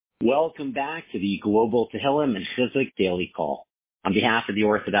Welcome back to the Global Tehillim and Chizuk Daily Call. On behalf of the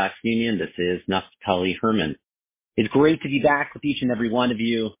Orthodox Union, this is Naftali Herman. It's great to be back with each and every one of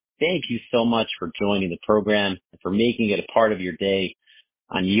you. Thank you so much for joining the program and for making it a part of your day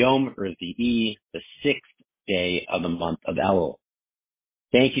on Yom Revi'i, the 6th day of the month of Elul.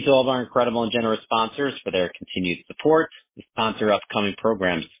 Thank you to all of our incredible and generous sponsors for their continued support. To sponsor upcoming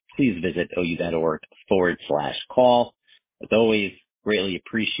programs, please visit ou.org/call. As always, greatly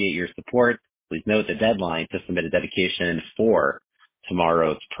appreciate your support. Please note the deadline to submit a dedication for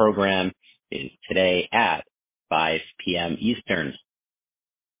tomorrow's program is today at 5 p.m. Eastern.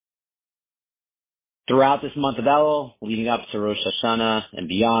 Throughout this month of Elul, leading up to Rosh Hashanah and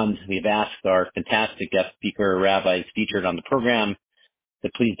beyond, we've asked our fantastic guest speaker, rabbis featured on the program, to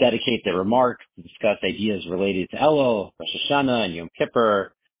please dedicate their remarks to discuss ideas related to Elul, Rosh Hashanah, and Yom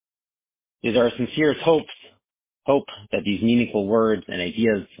Kippur. These are our sincerest hope that these meaningful words and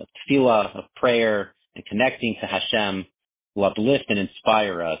ideas of tefillah, of prayer, and connecting to Hashem will uplift and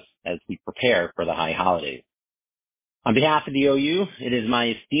inspire us as we prepare for the high holidays. On behalf of the OU, it is my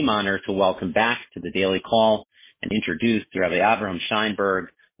esteemed honor to welcome back to the Daily Call and introduce Rabbi Avraham Scheinberg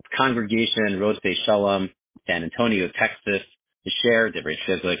of Congregation Rodfei Shalom, San Antonio, Texas, to share Divrei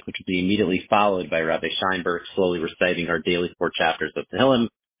Chizuk, which will be immediately followed by Rabbi Scheinberg slowly reciting our daily 4 chapters of Tehillim,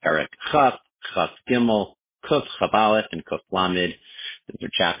 Perek Chaf, Chaf Gimel, Kuf Chaf Aleph, and Kuf Lamed. Those are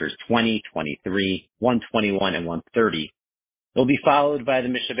chapters 20, 23, 121, and 130. They'll be followed by the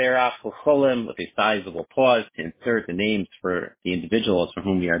Mishaberach Cholim with a sizable pause to insert the names for the individuals for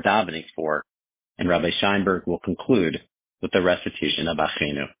whom we are davening for, and Rabbi Scheinberg will conclude with the recitation of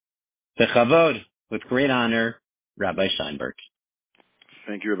Achenu. Bechavod, with great honor, Rabbi Scheinberg.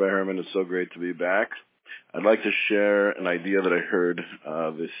 Thank you, Rabbi Herman. It's so great to be back. I'd like to share an idea that I heard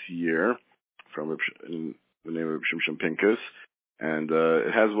this year from in the name of Shimshon Pincus, and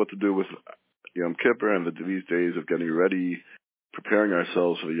it has what to do with Yom Kippur and these days of getting ready, preparing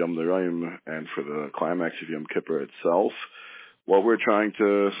ourselves for the Yom Noraim and for the climax of Yom Kippur itself. Something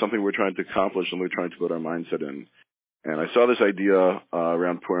we're trying to accomplish, and we're trying to put our mindset in. And I saw this idea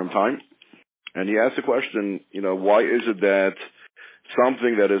around Purim time, and he asked the question, why is it that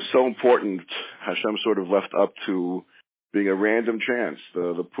something that is so important, Hashem sort of left up to being a random chance?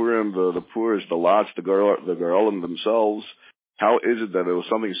 The Purim, the Purs, the Lots, the Gerolim themselves. How is it that it was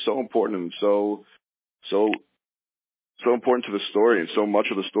something so important and so important to the story and so much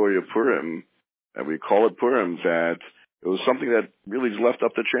of the story of Purim, and we call it Purim, that it was something that really is left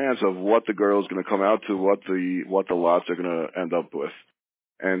up to chance of what the girl is going to come out to, what the Lots are going to end up with.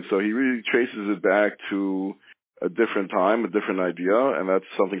 And so he really traces it back to a different time, a different idea, and that's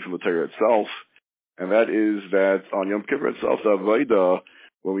something from the Torah itself. And that is that on Yom Kippur itself, the Avodah,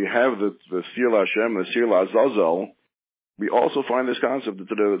 when we have the Sir Hashem, the Sir Azazel, we also find this concept.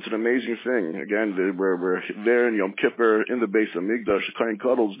 It's an amazing thing. Again, we're there in Yom Kippur, in the base of Migdash, Kohen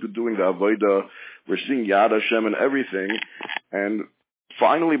Gadol's doing the Avodah. We're seeing Yad Hashem and everything. And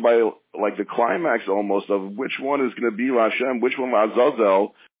finally, by like the climax almost of which one is going to be Hashem, which one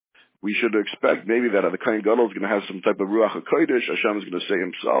Azazel, we should expect maybe that the Kohen Gadol is going to have some type of Ruach HaKodesh. Hashem is going to say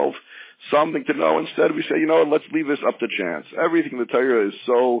himself something to know. Instead, we say, let's leave this up to chance. Everything in the Torah is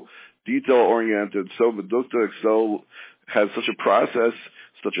so detail-oriented, so meduktik, so has such a process,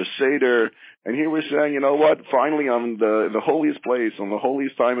 such a seder. And here we're saying, finally on the holiest place, on the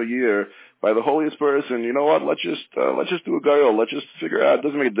holiest time of year, by the holiest person, let's just do a goyel. Let's just figure out. It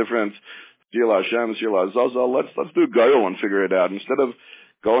doesn't make a difference. Sir Hashem, Sir Azazel. Let's do a goyel and figure it out. Instead of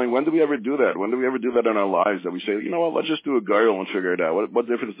going, when do we ever do that? When do we ever do that in our lives? That we say, let's just do a goyel and figure it out. What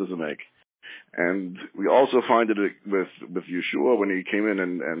difference does it make? And we also find it with Yeshua when he came in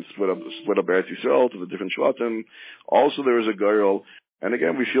and split up Eretz Yisrael to the different shvatim. Also, there was a goyel, and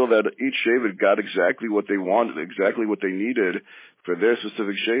again, we feel that each shevet got exactly what they wanted, exactly what they needed for their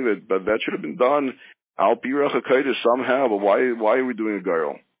specific shevet. But that should have been done al pi Ruach HaKodesh somehow. But why are we doing a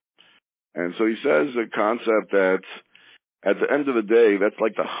goyel? And so he says a concept that at the end of the day, that's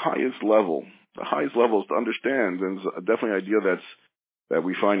like the highest level. The highest level is to understand, and it's definitely an idea that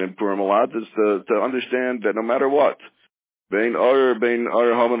we find in Purim a lot, is to understand that no matter what, no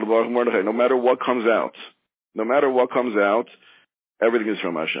matter what comes out, everything is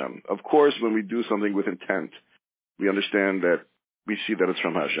from Hashem. Of course, when we do something with intent, we understand that we see that it's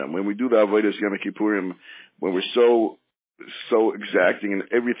from Hashem. When we do the Avodas Yom Kippurim, when we're so exacting in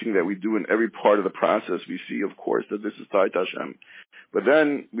everything that we do in every part of the process, we see, of course, that this is tied to Hashem. But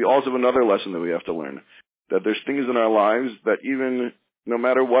then we also have another lesson that we have to learn, that there's things in our lives that even no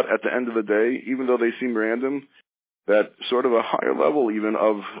matter what, at the end of the day, even though they seem random, that sort of a higher level even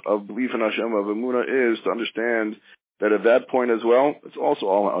of belief in Hashem, of Emunah, is to understand that at that point as well, it's also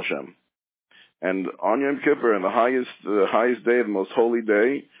all Hashem. And on Yom Kippur, in the highest day, the most holy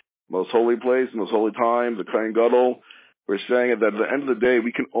day, most holy place, most holy time, the Kohen Gadol, we're saying that at the end of the day,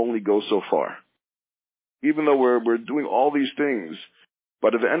 we can only go so far. Even though we're doing all these things,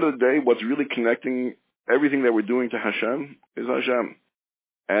 but at the end of the day, what's really connecting everything that we're doing to Hashem is Hashem.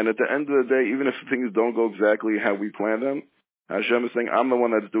 And at the end of the day, even if things don't go exactly how we plan them, Hashem is saying, I'm the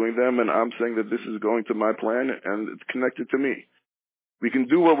one that's doing them, and I'm saying that this is going to my plan, and it's connected to me. We can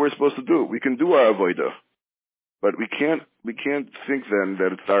do what we're supposed to do. We can do our avodah. But we can't think then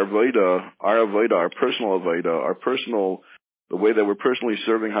that it's our avodah, our personal avodah, the way that we're personally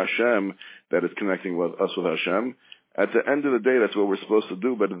serving Hashem, that is connecting us with Hashem. At the end of the day, that's what we're supposed to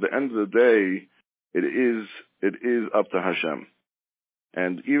do. But at the end of the day, it is up to Hashem.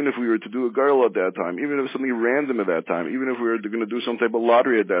 And even if we were to do a girl at that time, even if something random at that time, even if we were going to do some type of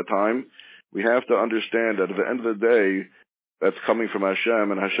lottery at that time, we have to understand that at the end of the day, that's coming from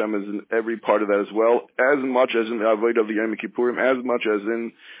Hashem, and Hashem is in every part of that as well, as much as in the avodah of the Yom Kippurim, as much as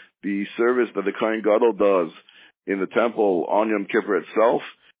in the service that the Kohen Gadol does in the temple on Yom Kippur itself,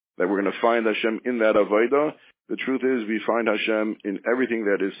 that we're going to find Hashem in that avodah. The truth is, we find Hashem in everything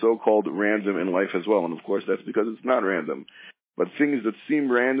that is so-called random in life as well, and of course that's because it's not random. But things that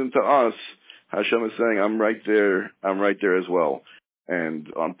seem random to us, Hashem is saying, I'm right there as well.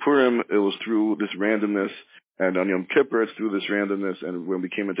 And on Purim, it was through this randomness, and on Yom Kippur, it's through this randomness, and when we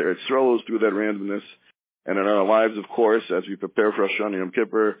came into Eretz Yisrael, it was through that randomness. And in our lives, of course, as we prepare for Rosh Hashanah and Yom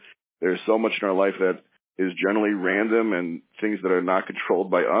Kippur, there's so much in our life that is generally random and things that are not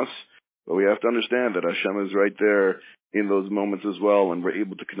controlled by us. But we have to understand that Hashem is right there in those moments as well, and we're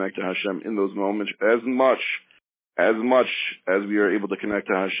able to connect to Hashem in those moments as much as we are able to connect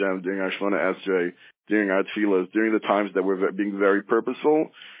to Hashem during our Shemona Esrei, during our Tefillas, during the times that we're being very purposeful.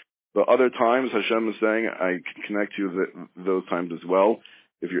 The other times, Hashem is saying, I can connect to you those times as well,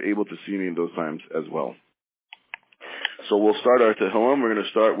 if you're able to see me in those times as well. So we'll start our Tehillim. We're going to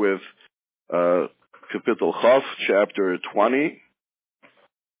start with Kapitel Chaf, chapter 20.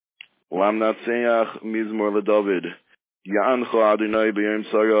 Lam Natseach Mizmor LeDavid. Ya'ancha Adonai b'yom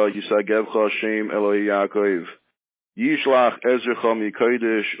tzara yisagevcha Shem Eloi Yaakov. Yishlach Ezrecha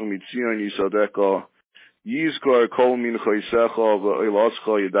mikodesh umitzion yisadeka. Yizkar kol min chaysecha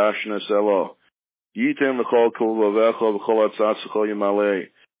v'olascha yidashna sela. Yitem l'chol kol vavecha v'chol atzatzecha yimalei.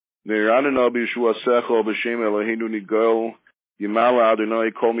 Ne'ranena b'yeshua secha b'shem Eloheinu nigol. Yimala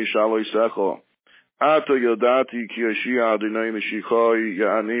Adonai kol mishaloi secha. Ata yodati ki Yashia Adonai mishichai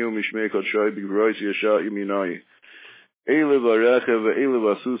ya'aneu mishmei kodshai b'gvoros yasha yiminai. Eile v'arecha v'eile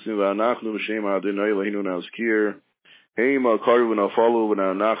v'asusim v'anachnu b'shem Adonai Eloheinu nazkir. Heima karu v'nafalu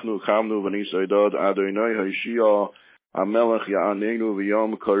v'nanachnu chamnu v'nisaydad Adonai Hashia Amelech Ya'anenu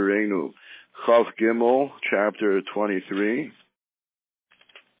v'yom karenu. Chav Gimel, chapter 23.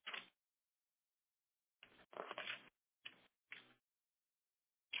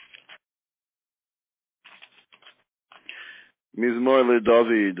 Mizmor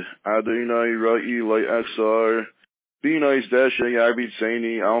LeDavid Adonai Ra'i Le'echsar B'nais Deshe Yarbit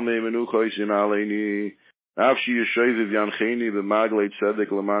Seini Alme Menuchos Yinaleini Nafshi Yeshoviv Yancheni B'maglei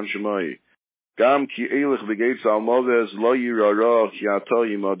Tzedek L'man Shemai Gam Ki Eilich V'geitz Al Moves Lo Yirara Ki Ata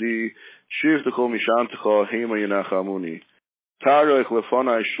Yimadi Shivtecho Mishantecha Hema Yenachamuni Taroich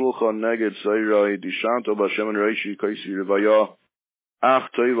Lefanai Shulcha Neged Seirai Dishanto B'Shem Reishi Kaisi Rivaya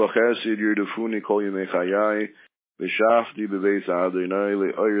Ach Teva Chesed Yerdefuni Kol Yemei Chayai V'shafti B'beis Adonai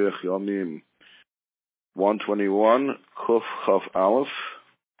Le'oirech Yomim. 121 Kuf Chaf Aleph.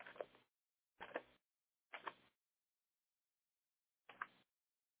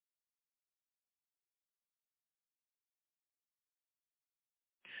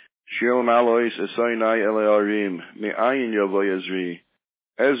 Shir Malois Esainai Elearim Me'ayin Yavoy Ezri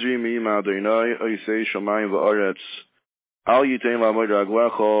Ezri Mi'im Adonai Oisei Shamayim V'aretz Al Yitein Lamoid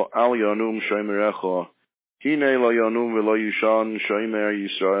Raglecha Al Yanum Shomerecha Hine Lo Yanum V'Lo Yishan Shomer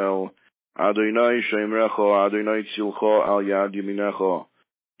Yisrael Adonai Shomerecha Adonai Tzilcha Al Yad Yeminecha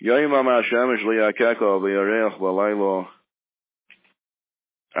Yoimam HaShemesh Le'yakecha V'yareach V'laylo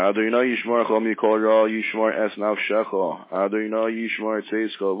Adonai Yishmarcha Mikol Ra Yishmar Es Nafshecha Adonai Yishmar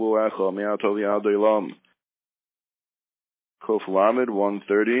Tzeiska V'uecha Me'atov Yad Olam. Kof Lamed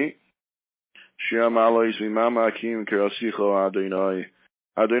 130. Shiam Alois Mimam Akim Kerasicha Adonai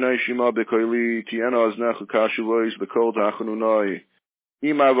Adonai Shima Bekoili Tiena Aznecha Kashuvois Bekol Tachanunai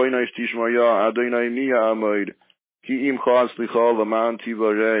Ima Vainais Tishmaya Adonai Nia Amoid Ki Im Chaz Licha Laman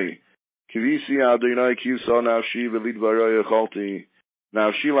Tivarei Kivisi Adonai Kivsa Nafshi Velid Varei Chalti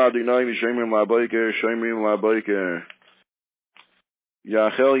Nafshi Adonai Mishemrim Laboiker Shemrim Laboiker.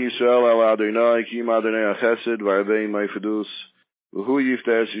 Yachel Yisrael al Adonai Kim Adonai Chesed V'Arvei Meifedus V'Hu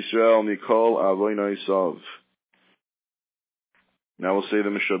Yiftes Yisrael Mikol Avoinai Sav. Now we'll say the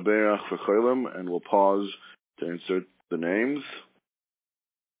Mishaberach for Tehillim, and we'll pause to insert the names.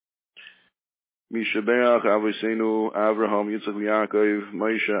 Mishaberach Avosenu Avraham Yitzchak Yaakov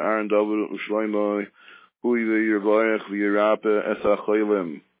Moshe Aaron David Ushlomo Hu Yirvayach V'Yirape Es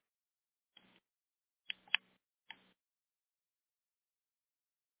HaCholim.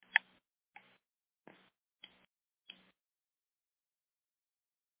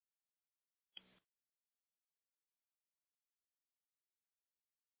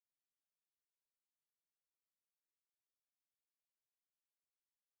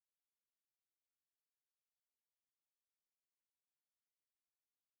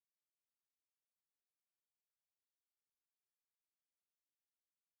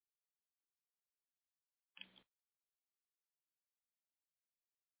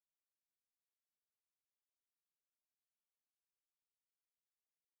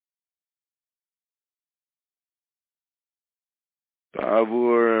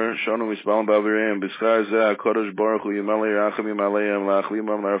 Ba'avur Shonu Mispalim Ba'avirim B'schar Zeh HaKadosh Baruch Hu Yimalei Rachamim Aleim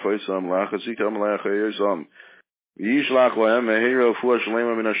La'achlimam L'Arfaisam La'achazikam La'achayesam Yishlach Lahem Mehira Fuah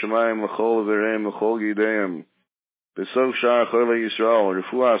Shalema Min HaShamayim L'chol V'reim L'chol Yideim B'sov Shar Chole Yisrael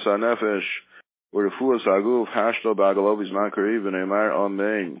Refuah HaNefesh U'Refuah HaGuf Hashto Ba'agalav Izman Kariv V'neimar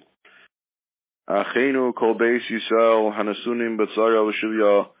Amen. Achenu Kol Beis Yisrael Hanasunim B'tzara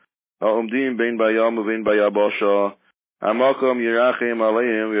V'shivya Ha'omdim Bein Bayam U'Bein Bayabasha Hamakom Yirachim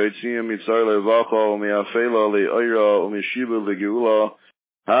Aleim V'Yotzim Mitzar Levacha U'Me'afela Le'Oira U'Meshiva Le'Geula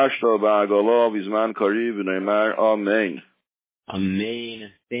Hashta Ba'agala V'Zman Kariv V'Neimar Amen.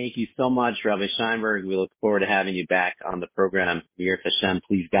 Amen. Thank you so much, Rabbi Scheinberg. We look forward to having you back on the program. Mir Hashem,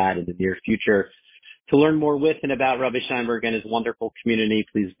 please God, in the near future. To learn more with and about Rabbi Scheinberg and his wonderful community,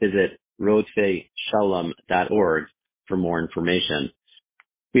 please visit rodfeishalom.org for more information.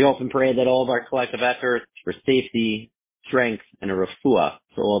 We hope and pray that all of our collective efforts for safety, strength, and a refuah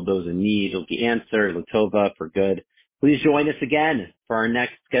for all of those in need will be answered, Latova, for good. Please join us again for our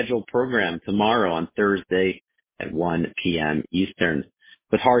next scheduled program tomorrow on Thursday at 1 p.m. Eastern.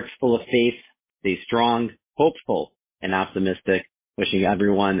 With hearts full of faith, stay strong, hopeful, and optimistic. Wishing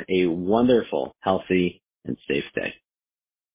everyone a wonderful, healthy, and safe day.